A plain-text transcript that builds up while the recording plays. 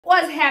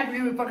What's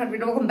happening, report card?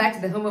 Welcome back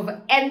to the home of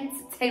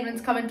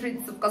entertainment commentary.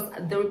 It's of course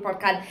the report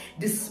card.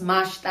 Just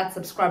smash that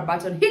subscribe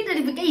button, hit the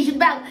notification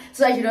bell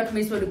so that you don't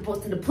miss when we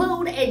post and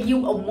upload. And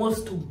you are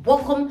most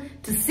welcome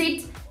to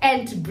sit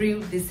and to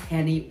brew this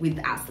honey with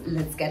us.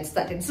 Let's get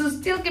started. So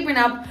still keeping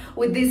up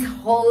with this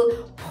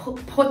whole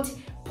Porta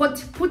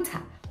Porty,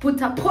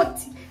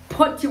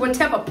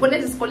 whatever,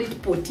 let's call it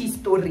Porty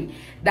story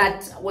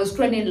that was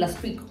trending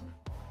last week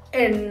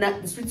in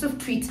the streets of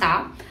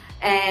Twitter.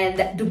 And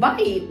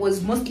Dubai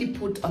was mostly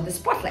put on the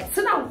spotlight.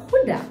 So now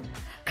Huddah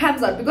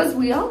comes out, because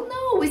we all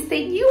know, we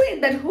stay knew it,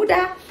 that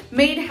Huddah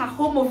made her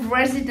home of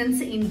residence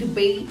in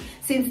Dubai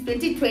since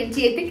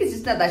 2020. I think it's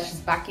just now that she's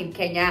back in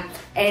Kenya.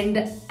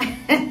 And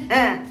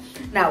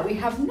now we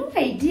have no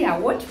idea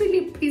what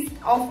really pissed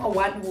off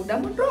one Huddah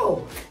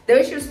Monroe. The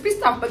way she was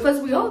pissed off,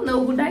 because we all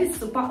know Huddah is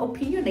super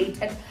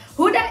opinionated.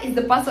 Huddah is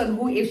the person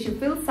who, if she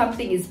feels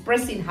something is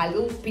pressing her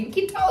little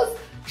pinky toes,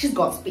 she's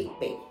got to speak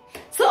big.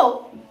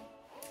 So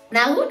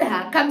now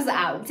Huddah comes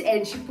out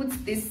and she puts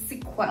this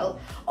sequel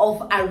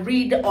of a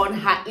read on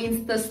her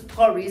Insta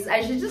stories,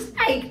 and she's just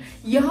like,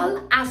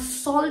 y'all are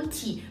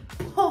salty,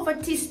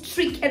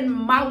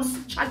 poverty-stricken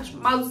church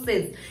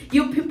mouses.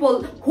 You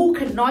people who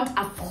cannot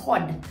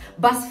afford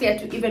bus fare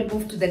to even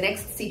move to the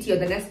next city or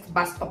the next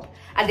bus stop,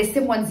 and the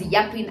same ones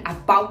yapping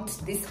about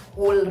this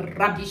whole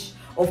rubbish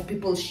of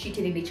people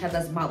shitting in each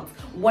other's mouths.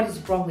 What is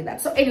wrong with that?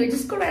 So anyway,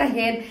 just go right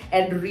ahead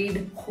and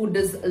read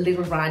Huddah's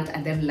little rant,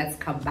 and then let's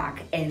come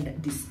back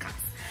and discuss.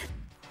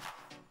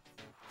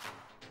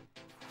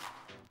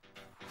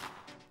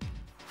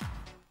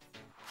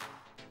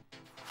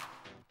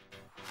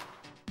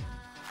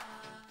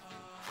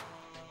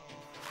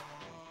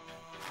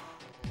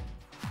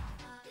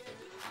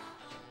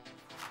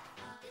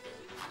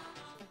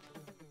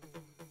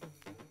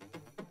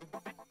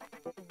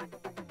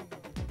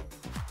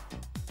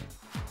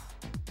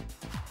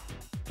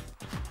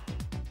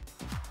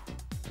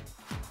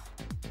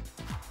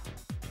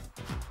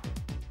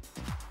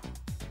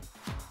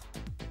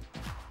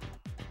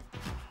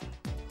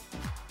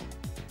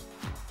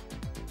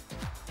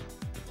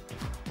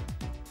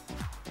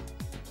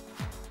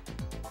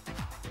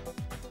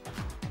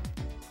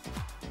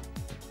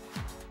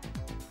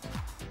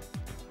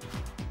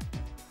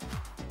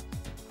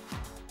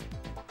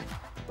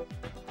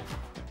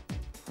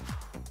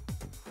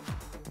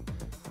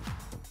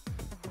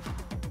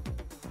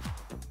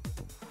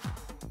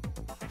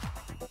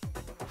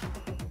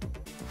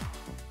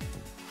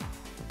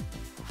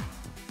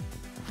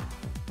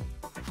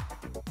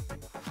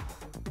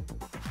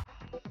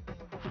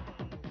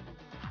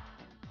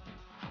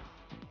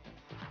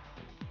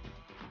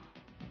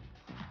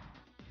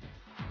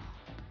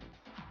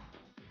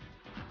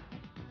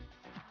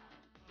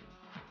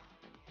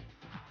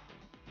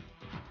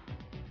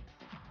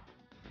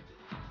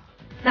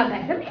 Now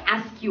guys, let me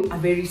ask you a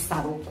very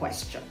subtle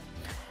question.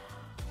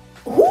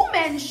 Who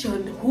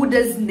mentioned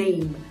Huddah's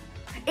name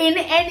in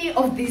any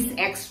of these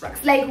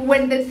extracts? Like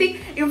when the thing,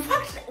 in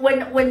fact,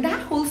 when that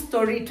whole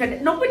story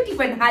trended, nobody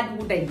even had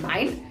Huddah in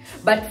mind.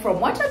 But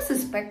from what I'm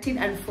suspecting,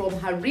 and from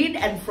her read,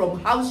 and from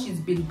how she's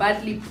been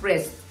badly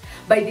pressed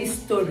by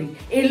this story,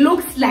 it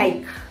looks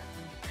like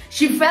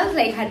she felt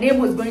like her name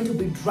was going to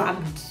be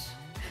dragged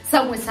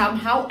somewhere,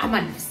 somehow.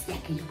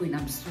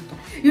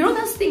 You know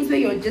those things where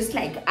you're just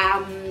like,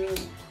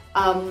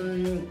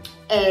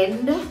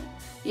 and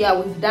yeah,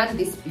 we've done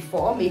this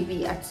before,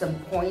 maybe at some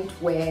point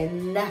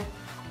when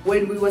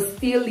we were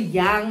still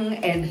young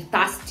and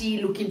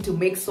thirsty, looking to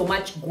make so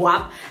much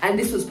guap, and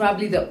this was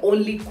probably the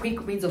only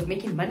quick means of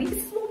making money.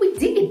 This is what we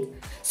did.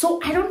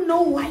 So I don't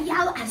know why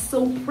y'all are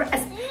so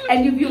pressed.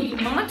 And if you've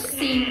not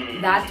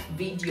seen that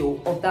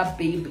video of that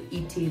babe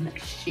eating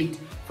shit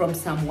from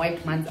some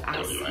white man's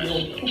ass,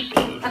 yo,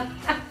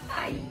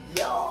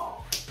 yo.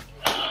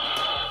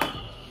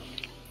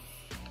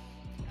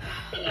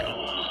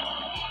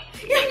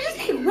 Yeah, I'm just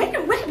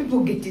like, where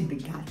people get in the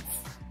guts?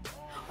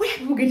 Where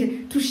people get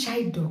it to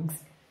shy dogs,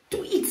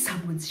 to eat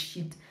someone's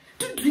shit,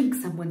 to drink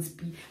someone's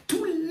pee,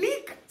 to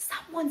lick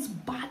someone's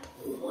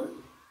butthole?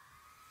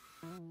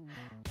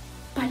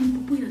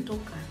 Palipupu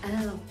inatoka.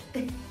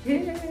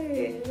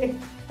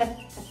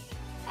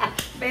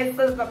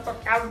 Pesa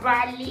zinatoka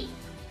mbali.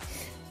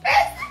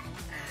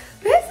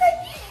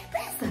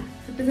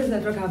 Pesa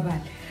zinatoka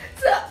mbali.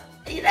 So,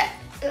 you know,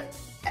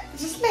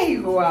 just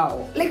like,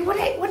 wow. Like, what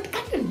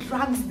kind of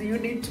drugs do you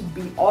need to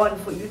be on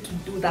for you to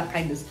do that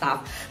kind of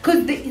stuff?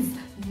 Because there is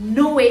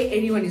no way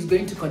anyone is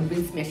going to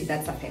convince me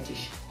that's a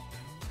fetish.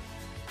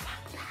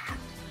 Fuck that.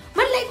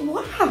 But like,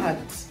 what?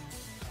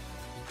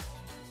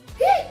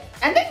 Yeah.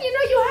 And then, you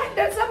know, you had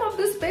that some of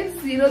the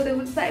spends, you know, they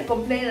would start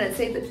complaining and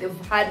say that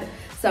they've had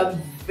some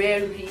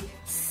very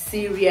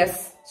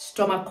serious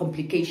stomach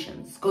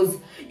complications. Because,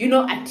 you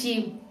know,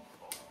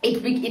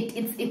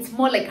 it's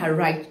more like a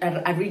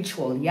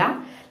ritual,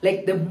 yeah?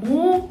 Like the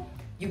more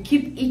you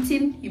keep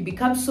eating, you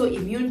become so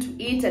immune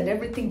to it, and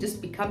everything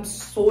just becomes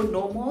so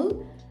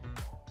normal.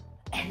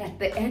 And at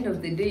the end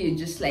of the day, you're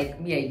just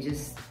like me, I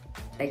just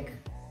like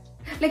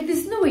Like,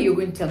 there's no way you're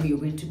going to tell me you're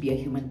going to be a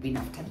human being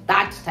after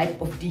that type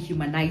of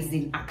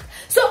dehumanizing act.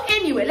 So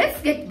anyway,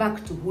 let's get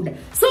back to Huddah.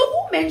 So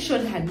who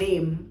mentioned her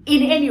name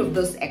in any of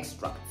those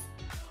extracts?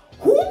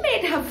 Who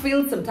made her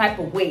feel some type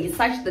of way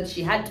such that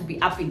she had to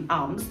be up in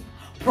arms,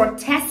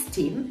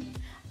 protesting,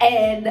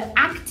 and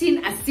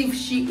acting as if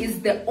she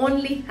is the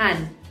only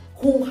Hun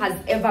who has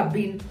ever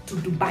been to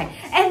Dubai?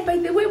 And by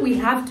the way, we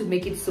have to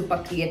make it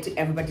super clear to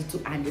everybody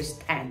to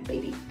understand,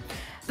 baby.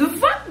 The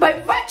fact, by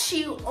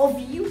virtue of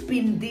you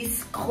being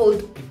this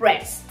cold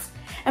pressed,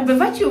 and by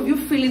virtue of you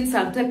feeling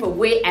some type of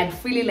way and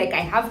feeling like I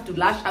have to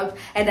lash out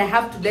and I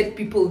have to let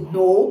people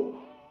know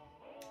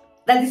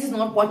that this is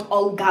not what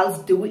all girls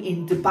do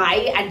in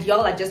Dubai and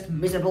y'all are just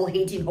miserable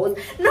hating hoes.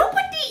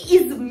 Nobody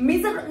is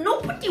miserable.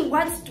 Nobody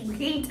wants to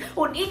hate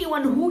on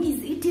anyone who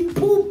is eating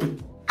poop.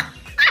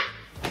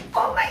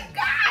 Oh my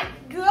God,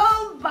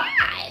 girl,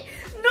 bye.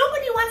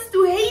 Nobody wants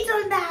to hate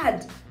on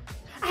that.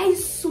 I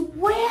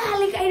swear,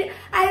 like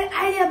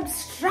I am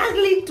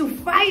struggling to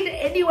find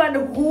anyone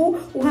who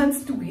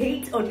wants to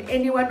hate on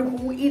anyone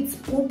who eats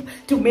poop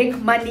to make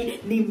money.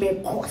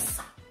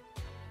 Nimekosa.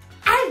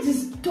 I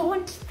just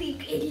don't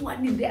think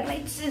anyone in their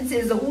right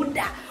senses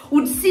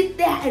would sit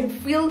there and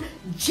feel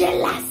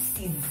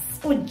jealousies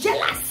or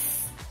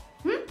jealous.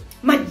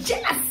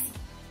 Jealous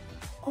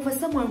over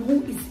someone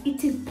who is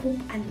eating poop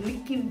and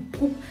licking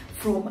poop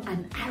from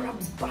an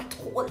Arab's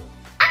butthole.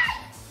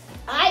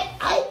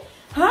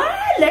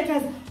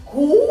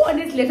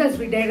 Let us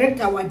redirect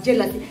our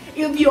jealousy.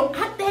 If you're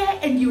out there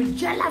and you're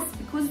jealous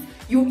because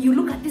you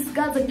look at these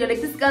girls and you're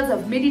like, these girls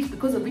have made it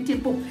because of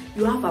eating poop,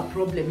 you have a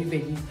problem.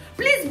 Even you,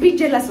 please be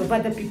jealous of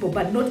other people,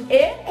 but not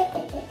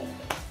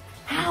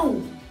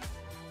how?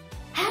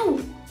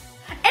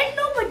 And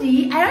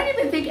nobody, I don't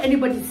even think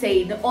anybody's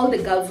saying all the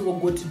girls who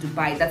go to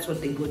Dubai, that's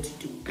what they go to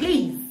do.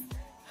 Please,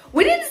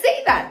 we didn't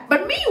say that.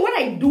 But me, what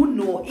I do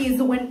know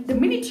is when the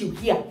minute you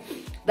hear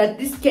that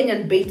these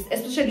Kenyan babes,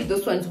 especially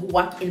those ones who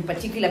work in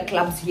particular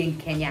clubs here in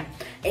Kenya,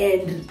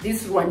 and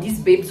these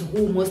babes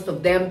who most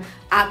of them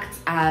act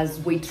as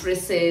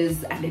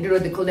waitresses, and I don't know,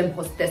 they call them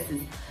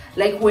hostesses.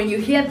 Like when you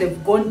hear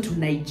they've gone to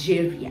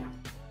Nigeria,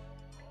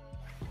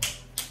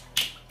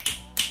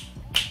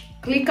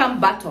 click on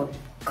button,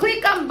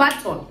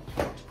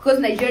 because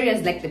Nigeria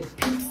is like the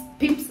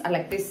pimps are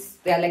like this.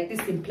 They are like this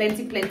in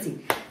plenty.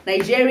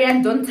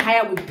 Nigerians don't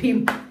tire with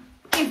pimp,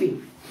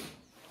 even.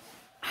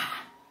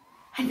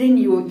 And then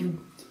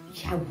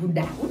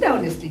Huddah,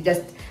 honestly,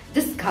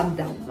 just calm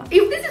down.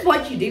 If this is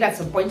what you did at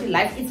some point in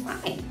life, it's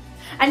fine.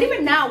 And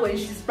even now, when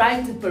she's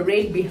trying to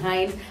parade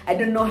behind, I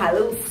don't know, her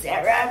little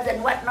serums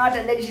and whatnot,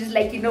 and then she's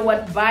like, you know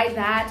what, buy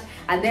that,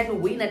 and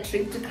then win a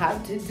trip to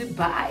come to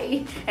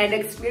Dubai and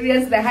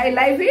experience the high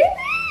life. We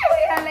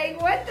are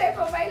like, what type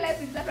of high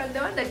life is that? And the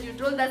one that you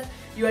told us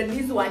your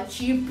knees were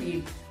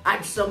cheaping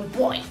at some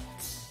point.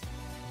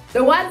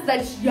 The ones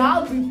that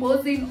y'all be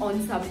posing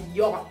on some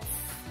yachts.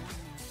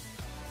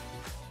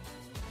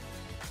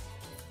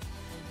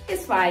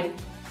 It's fine.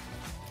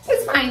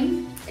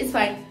 It's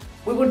fine.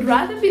 We would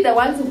rather be the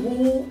ones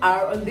who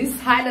are on this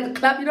side of the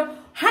club, you know.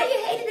 How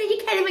you hating that you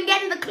can't even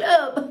get in the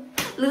club?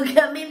 Look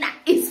at me now.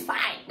 It's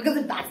fine. Because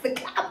if that's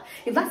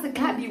the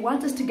club you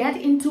want us to get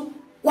into,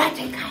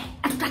 watekai,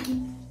 atutaki.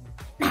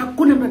 Na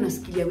hakuna mtu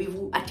anasikia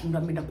wivu ati ndo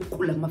ameenda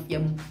kukula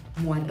mafia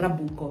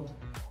Mwarabu huko.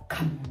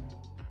 Come.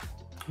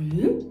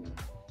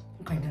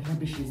 What kind of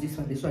rubbish is this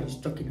one? This one is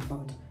talking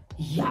about.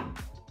 Yeah.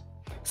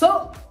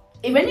 So,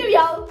 if any of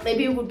y'all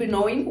maybe would be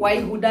knowing why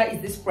Huddah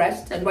is this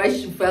pressed and why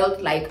she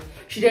felt like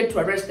she needed to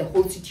arrest the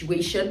whole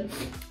situation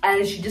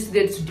and she just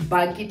needed to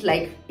debunk it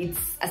like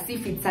it's as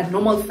if it's a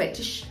normal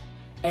fetish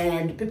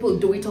and people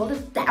do it all the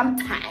damn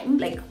time,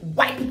 like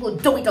white people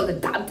do it all the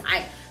damn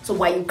time, so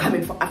why are you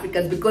coming for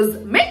Africans? Because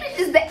maybe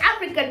it's the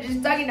African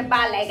she's talking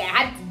about, like I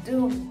had to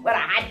do what I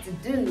had to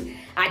do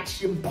at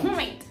some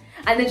point.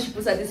 And then she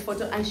puts out this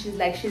photo and she's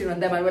like shitting on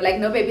them and we're like,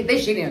 no baby, they're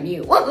shitting on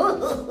you.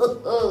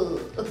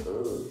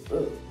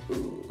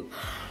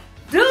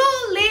 Do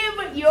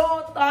leave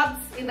your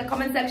thoughts in the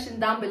comment section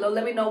down below.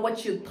 Let me know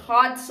what your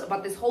thoughts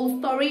about this whole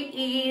story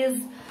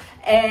is.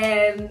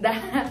 And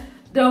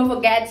don't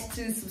forget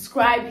to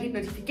subscribe, hit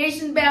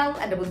notification bell,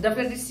 and I will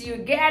definitely see you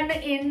again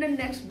in the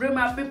next Bring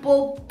My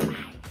People. Bye.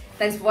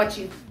 Thanks for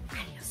watching.